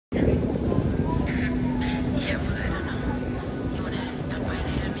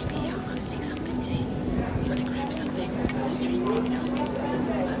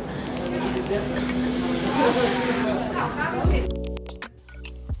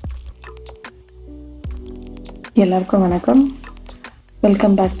எல்லாருக்கும் வணக்கம்.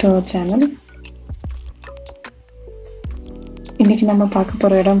 Welcome back to our channel. இன்னைக்கு நம்ம பார்க்க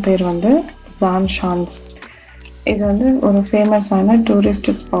போகிற இடம் பேர் வந்து ஜான்சே ஷான்ஸ். இது வந்து ஒரு ஃபேமஸான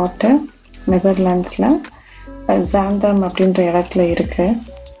டூரிஸ்ட் ஸ்பாட்டு நெதர்லாண்ட்ஸில் ஜாந்தம் அப்படின்ற இடத்துல இருக்கு.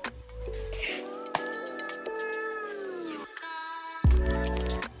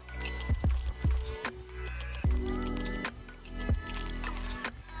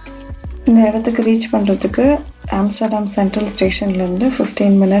 இந்த இடத்துக்கு ரீச் பண்ணுறதுக்கு ஆம்ஸ்டர்டாம் சென்ட்ரல் ஸ்டேஷன்லேருந்து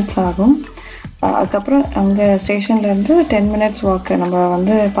 15 மினிட்ஸ் ஆகும். அதுக்கப்புறம் அங்கே ஸ்டேஷன்லேருந்து 10 மினிட்ஸ் வாக்கு நம்ம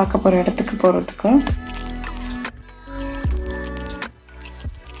வந்து பார்க்க போகிற இடத்துக்கு போகிறதுக்கு.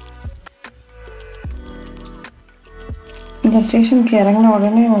 இந்த ஸ்டேஷனுக்கு இறங்கின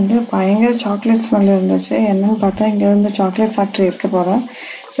உடனே வந்து பயங்கர சாக்லேட் ஸ்மெல் இருந்துச்சு. என்னன்னு பார்த்தா இங்கே வந்து சாக்லேட் ஃபேக்ட்ரி இருக்க போகிறேன்.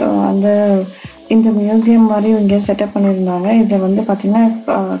 ஸோ இந்த மியூசியம் மாதிரி இங்கே செட்டப் பண்ணியிருந்தாங்க. இதில் வந்து பார்த்திங்கன்னா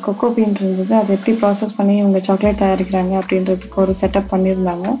கொக்கோ பீன் இருந்தது. அதை எப்படி ப்ராசஸ் பண்ணி இவங்க சாக்லேட் தயாரிக்கிறாங்க அப்படின்றதுக்கு ஒரு செட்டப்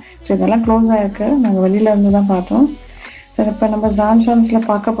பண்ணியிருந்தாங்க. ஸோ இதெல்லாம் க்ளோஸ் ஆகிருக்கு. நாங்கள் வெளியில் இருந்து தான் பார்த்தோம். ஸோ இப்போ நம்ம ஜான்சே ஷான்ஸில்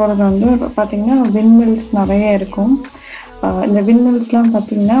பார்க்க போகிறது வந்து பார்த்திங்கன்னா விண்ட்மில்ஸ் நிறைய இருக்கும். இந்த விண்ட்மில்ஸ்லாம்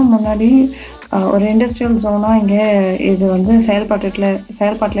பார்த்திங்கன்னா முன்னாடி ஒரு இண்டஸ்ட்ரியல் ஜோனாக இங்கே இது வந்து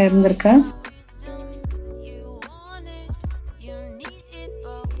செயல்பாட்டில் இருந்திருக்கு.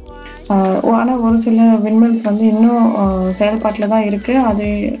 ஆனால் ஒரு சில விண்ட்மில்ஸ் வந்து இன்னும் செயல்பாட்டில் தான் இருக்குது. அது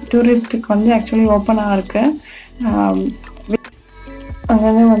டூரிஸ்ட்டுக்கு வந்து ஆக்சுவலி ஓப்பனாக இருக்குது.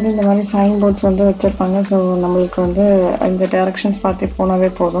 அங்கங்கே வந்து இந்த மாதிரி சைன் போர்ட்ஸ் வந்து வச்சுருப்பாங்க. ஸோ நம்மளுக்கு வந்து இந்த டைரக்ஷன்ஸ் பார்த்து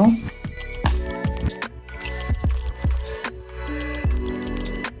போனாவே போதும்.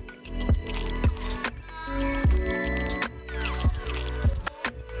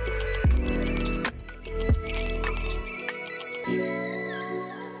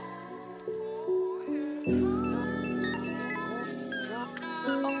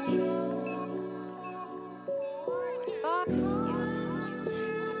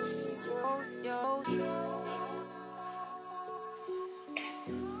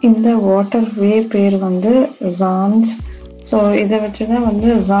 இந்த வாட்டர் வே பேர் வந்து ஜான்ஸ். ஸோ இதை வச்சு தான் வந்து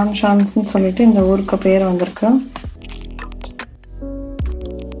ஜான்சே ஷான்ஸ்ன்னு சொல்லிட்டு இந்த ஊருக்கு பேர் வந்திருக்கு.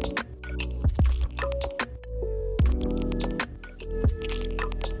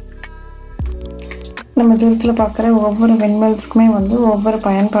 நம்ம தூரத்தில் பார்க்குற ஒவ்வொரு விண்ட்மில்ஸ்க்குமே வந்து ஒவ்வொரு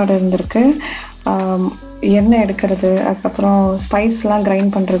பயன்பாடு இருந்திருக்கு. எண்ணெய் எடுக்கிறது, அதுக்கப்புறம் ஸ்பைஸ்லாம்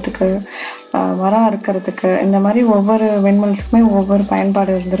கிரைண்ட் பண்ணுறதுக்கு, மரம் அறுக்கிறதுக்கு, இந்த மாதிரி ஒவ்வொரு விண்ட்மில்ஸ்க்குமே ஒவ்வொரு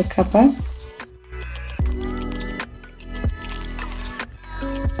பயன்பாடு இருந்திருக்கு. அப்போ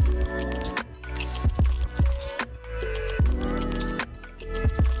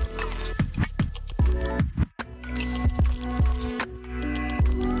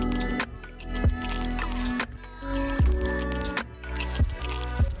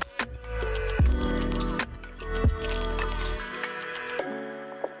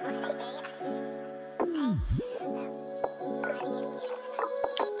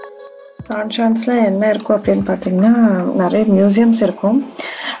ஜான்சே ஷான்ஸில் என்ன இருக்கும் அப்படின்னு பார்த்தீங்கன்னா நிறைய மியூசியம்ஸ் இருக்கும்.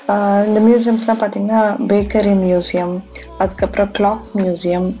 இந்த மியூசியம்ஸ்லாம் பார்த்தீங்கன்னா பேக்கரி மியூசியம், அதுக்கப்புறம் கிளாக்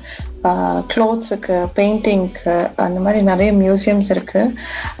மியூசியம், க்ளோத்ஸுக்கு, பெயிண்டிங்க்கு, அந்த மாதிரி நிறைய மியூசியம்ஸ் இருக்குது.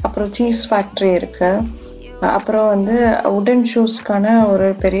 அப்புறம் சீஸ் ஃபேக்ட்ரி இருக்குது. அப்புறம் வந்து உடன் ஷூஸ்க்கான ஒரு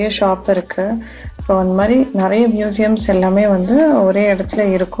பெரிய ஷாப் இருக்குது. ஸோ அந்த மாதிரி நிறைய மியூசியம்ஸ் எல்லாமே வந்து ஒரே இடத்துல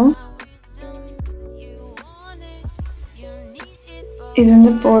இருக்கும். இது வந்து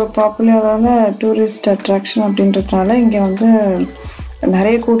இப்போ ஒரு பாப்புலரான டூரிஸ்ட் அட்ராக்ஷன் அப்படின்றதுனால இங்கே வந்து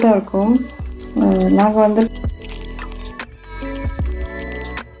நிறைய கூட்டம் இருக்கும். நாங்கள் வந்து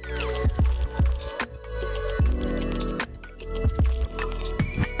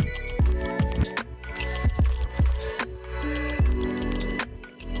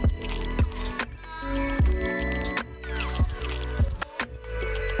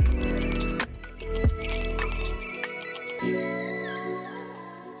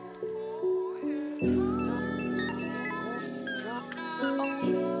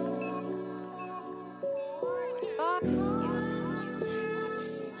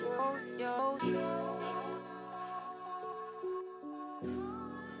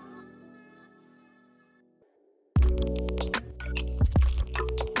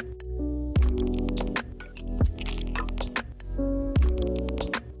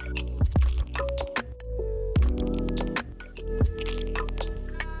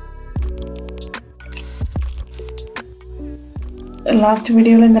லாஸ்ட்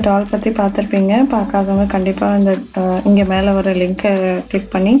வீடியோவில் இந்த டால் பற்றி பார்த்துருப்பீங்க. பார்க்காதவங்க கண்டிப்பாக இந்த இங்கே மேலே வர லிங்க்கை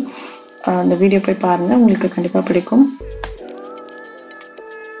கிளிக் பண்ணி அந்த வீடியோ போய் பாருங்கள். உங்களுக்கு கண்டிப்பாக பிடிக்கும்.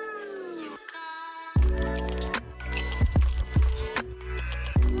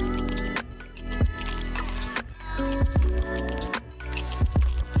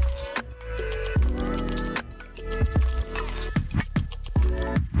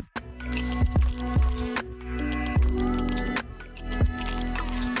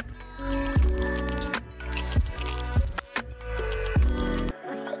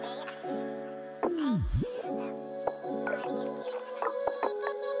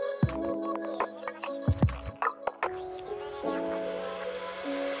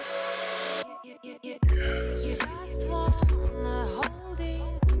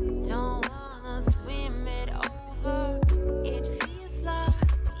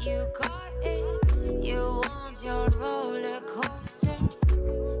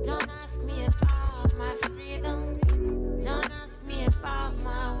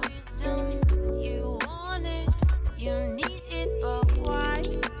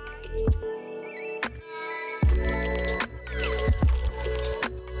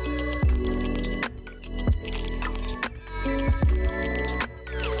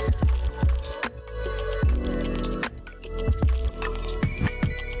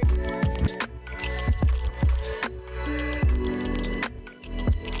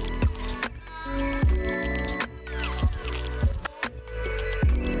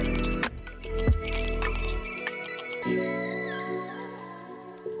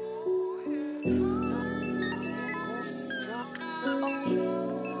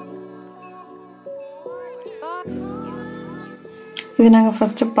 இது நாங்கள்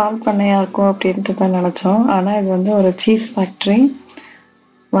ஃபஸ்ட்டு பால் பண்ணையாக இருக்கும் அப்படின்ட்டு தான் நினச்சோம். ஆனால் இது வந்து ஒரு சீஸ் ஃபேக்ட்ரி.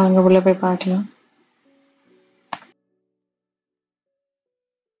 வாங்க உள்ளே போய் பார்க்கலாம்.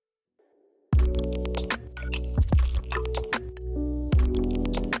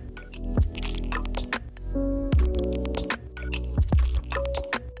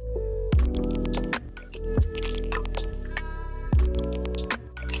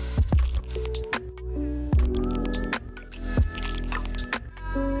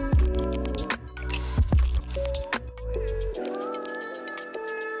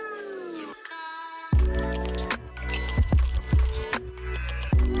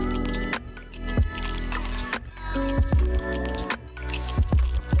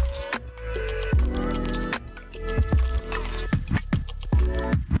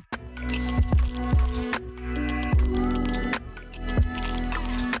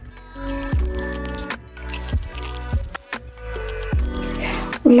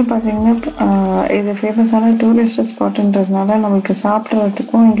 உள்ளே பார்த்தீங்கன்னா இது ஃபேமஸான டூரிஸ்ட் ஸ்பாட்டுன்றதுனால நம்மளுக்கு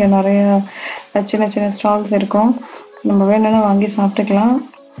சாப்பிட்றதுக்கும் இங்கே நிறைய சின்ன சின்ன ஸ்டால்ஸ் இருக்கும். நம்ம வேணும்னா வாங்கி சாப்பிட்டுக்கலாம்.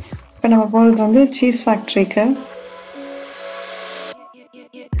 இப்போ நம்ம போகிறது வந்து சீஸ் ஃபேக்ட்ரிக்கு.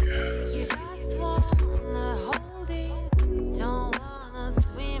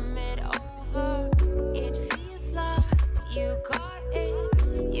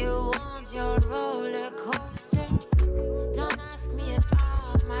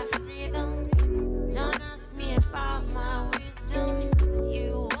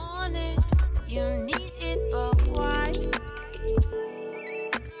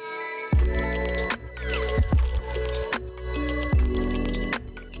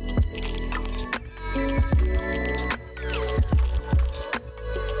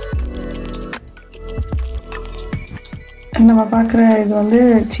 நம்ம பார்க்குற இது வந்து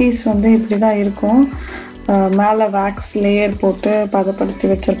சீஸ் வந்து இப்படி தான் இருக்கும். மேலே வேக்ஸ் லேயர் போட்டு பதப்படுத்தி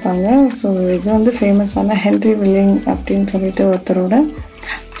வச்சுருப்பாங்க. ஸோ இது வந்து ஃபேமஸான ஹென்ரி வில்லிங் அப்படின்னு சொல்லிட்டு ஒருத்தரோட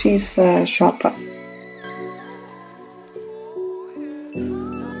சீஸ் ஷாப்பு.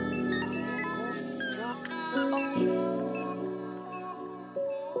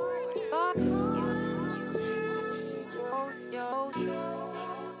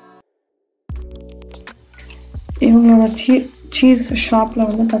 இவங்களோட சீஸ் ஷாப்பில்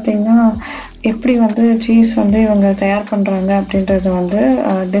வந்து பார்த்திங்கன்னா எப்படி வந்து சீஸ் வந்து இவங்க தயார் பண்ணுறாங்க அப்படின்றது வந்து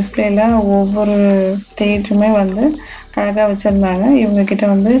டிஸ்பிளேல ஒவ்வொரு ஸ்டேஜுமே வந்து அழகாக வச்சுருந்தாங்க. இவங்கக்கிட்ட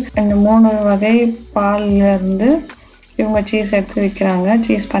வந்து இந்த 3 வகை பால்லேருந்து இவங்க சீஸ் எடுத்து விற்கிறாங்க,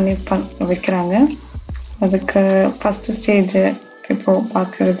 சீஸ் பண்ணி விற்கிறாங்க. அதுக்கு ஃபஸ்ட்டு ஸ்டேஜு இப்போது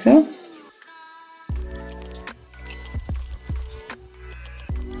பார்க்குறது.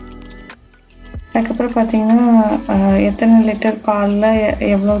 அதுக்கப்புறம் பார்த்தீங்கன்னா எத்தனை லிட்டர் பாலில்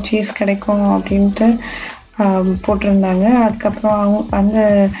எவ்வளோ சீஸ் கிடைக்கும் அப்படின்ட்டு போட்டிருந்தாங்க. அதுக்கப்புறம் அந்த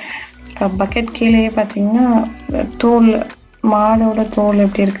பக்கெட் கீழேயே பார்த்தீங்கன்னா தோல், மாடோட தோல்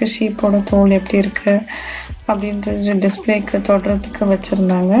எப்படி இருக்குது, ஷீப்போட தோல் எப்படி இருக்குது அப்படின்றது டிஸ்பிளேக்கு தொடுறதுக்கு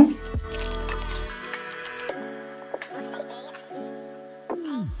வச்சுருந்தாங்க.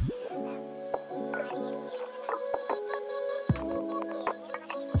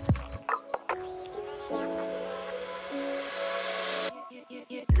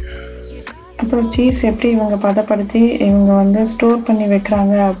 அப்புறம் சீஸ் எப்படி இவங்க பதப்படுத்தி இவங்க வந்து ஸ்டோர் பண்ணி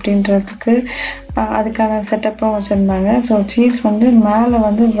வைக்கிறாங்க அப்படின்றதுக்கு அதுக்கான செட்டப்பும் வச்சுருந்தாங்க. ஸோ சீஸ் வந்து மேலே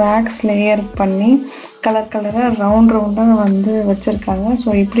வந்து வேக்ஸ் லேயர் பண்ணி கலர் கலராக ரவுண்டாக வந்து வச்சுருக்காங்க.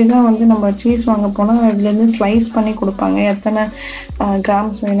 ஸோ இப்படி தான் வந்து நம்ம சீஸ் வாங்க போனால் இதுலேருந்து ஸ்லைஸ் பண்ணி கொடுப்பாங்க. எத்தனை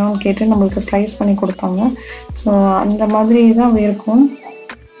கிராம்ஸ் வேணும்னு கேட்டு நம்மளுக்கு ஸ்லைஸ் பண்ணி கொடுப்பாங்க. ஸோ அந்த மாதிரி தான் இருக்கும்.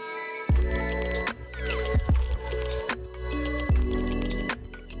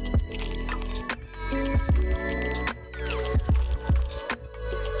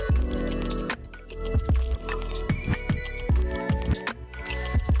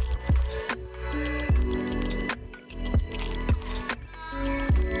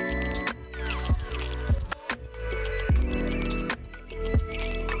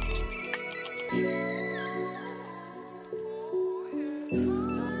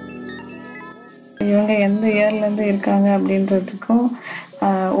 இவங்க எந்த இயர்லேருந்து இருக்காங்க அப்படின்றதுக்கும்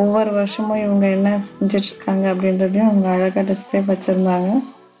ஒவ்வொரு வருஷமும் இவங்க என்ன செஞ்சிட்ருக்காங்க அப்படின்றதையும் அவங்க அழகாக டிஸ்பிளே வச்சுருந்தாங்க.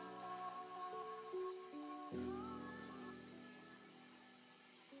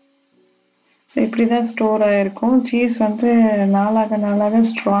 ஸோ இப்படி தான் ஸ்டோர் ஆகிருக்கும். சீஸ் வந்து நாளாக நாளாக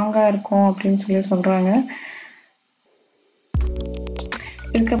ஸ்ட்ராங்காக இருக்கும் அப்படின்னு சொல்லி சொல்கிறாங்க.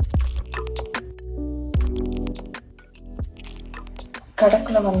 இதுக்கு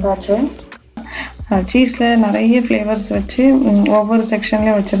கடைக்குள்ள வந்தாச்சு. சீஸில் நிறைய ஃப்ளேவர்ஸ் வச்சு ஒவ்வொரு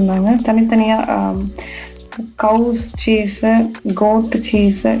செக்ஷன்லேயும் வச்சுருந்தாங்க. தனித்தனியாக கவுஸ் சீஸு, கோட்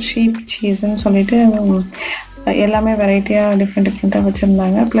சீஸு, ஷீப் சீஸுன்னு சொல்லிட்டு எல்லாமே வெரைட்டியாக டிஃப்ரெண்ட்டாக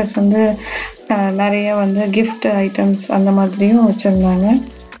வச்சுருந்தாங்க. ப்ளஸ் வந்து நிறைய வந்து கிஃப்ட் ஐட்டம்ஸ் அந்த மாதிரியும் வச்சுருந்தாங்க.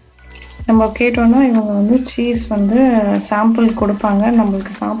 நம்ம கேட்டோன்னா இவங்க வந்து சீஸ் வந்து சாம்பிள் கொடுப்பாங்க.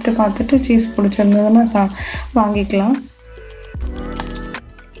 நம்மளுக்கு சாப்பிட்டு பார்த்துட்டு சீஸ் பிடிச்சிருந்ததுன்னா வாங்கிக்கலாம்.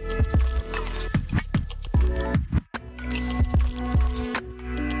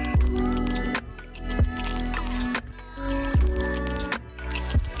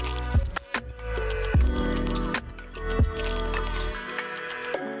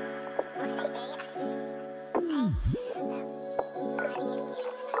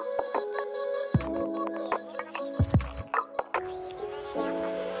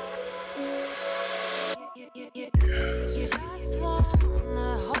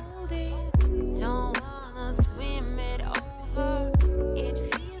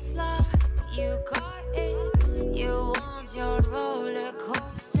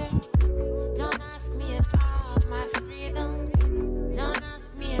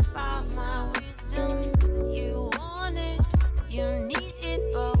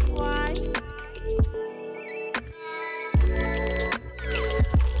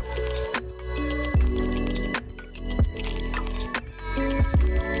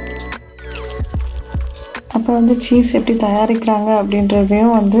 அப்புறம் வந்து சீஸ் எப்படி தயாரிக்கிறாங்க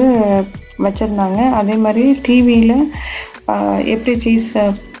அப்படின்றதையும் வந்து வச்சுருந்தாங்க. அதே மாதிரி டிவியில் எப்படி சீஸ்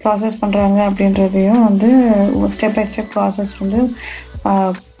ப்ராசஸ் பண்ணுறாங்க அப்படின்றதையும் வந்து ஸ்டெப் பை ஸ்டெப் ப்ராசஸ் வந்து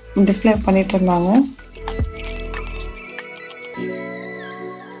டிஸ்பிளே பண்ணிகிட்டு இருந்தாங்க.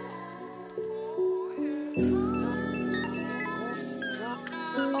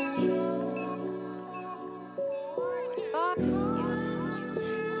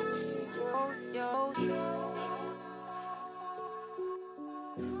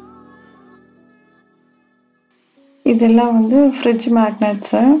 இதெல்லாம் வந்து ஃப்ரிட்ஜ்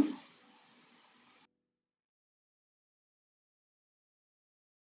மேக்னட்ஸு.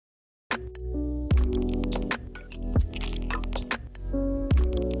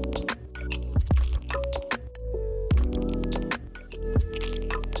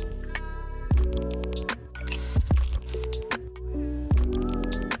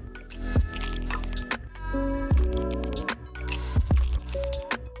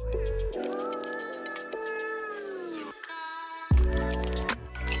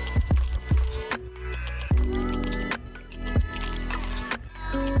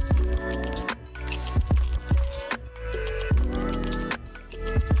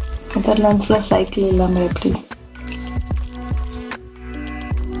 நெதர்லாண்ட்ஸில் சைக்கிள் இல்லாமல் எப்படி?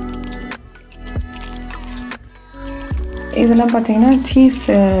 இதெல்லாம் பார்த்தீங்கன்னா சீஸ்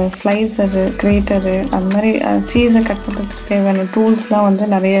ஸ்லைசரு, கிரேட்டரு, அந்த மாதிரி சீஸை கட் பண்ணுறதுக்கு தேவையான டூல்ஸ்லாம் வந்து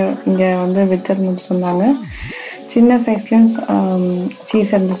நிறைய இங்கே வந்து விற்றுருந்துட்டு இருந்தாங்க. சின்ன சைஸ்லேயும்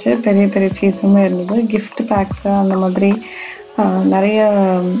சீஸ் இருந்துச்சு, பெரிய பெரிய சீஸுமே இருந்தது. கிஃப்ட் பேக்ஸு அந்த மாதிரி நிறைய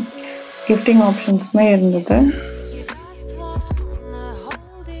கிஃப்டிங் ஆப்ஷன்ஸுமே இருந்தது.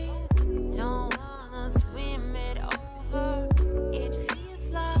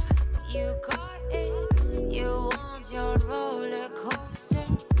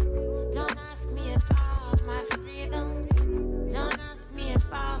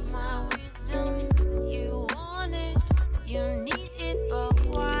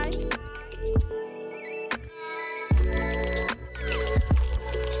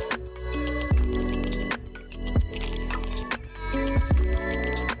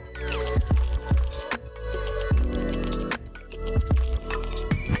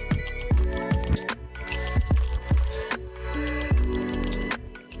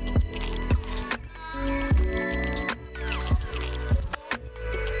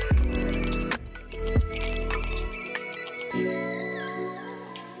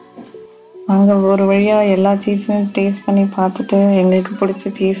 நாங்கள் ஒரு வழியாக எல்லா சீஸும் டேஸ்ட் பண்ணி பார்த்துட்டு எங்களுக்கு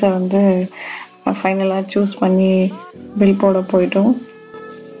பிடிச்ச சீஸை வந்து ஃபைனலாக சூஸ் பண்ணி பில் போட போயிட்டோம்.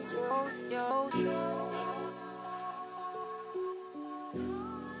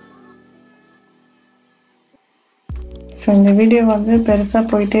 ஸோ இந்த வீடியோ வந்து பெருசாக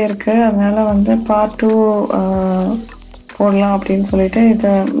போயிட்டே இருக்குது, அதனால் வந்து பார்ட் 2 போடலாம் அப்படின்னு சொல்லிட்டு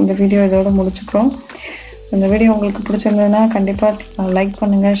இந்த வீடியோ இதோட முடிச்சுக்கிறோம். ஸோ இந்த வீடியோ உங்களுக்கு பிடிச்சிருந்ததுன்னா கண்டிப்பாக லைக்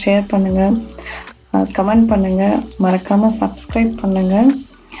பண்ணுங்கள், ஷேர் பண்ணுங்கள், கமெண்ட் பண்ணுங்கள், மறக்காமல் சப்ஸ்கிரைப் பண்ணுங்கள்,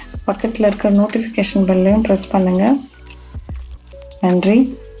 பக்கத்தில் இருக்கிற நோட்டிஃபிகேஷன் பெல்லையும் ப்ரெஸ் பண்ணுங்கள். நன்றி.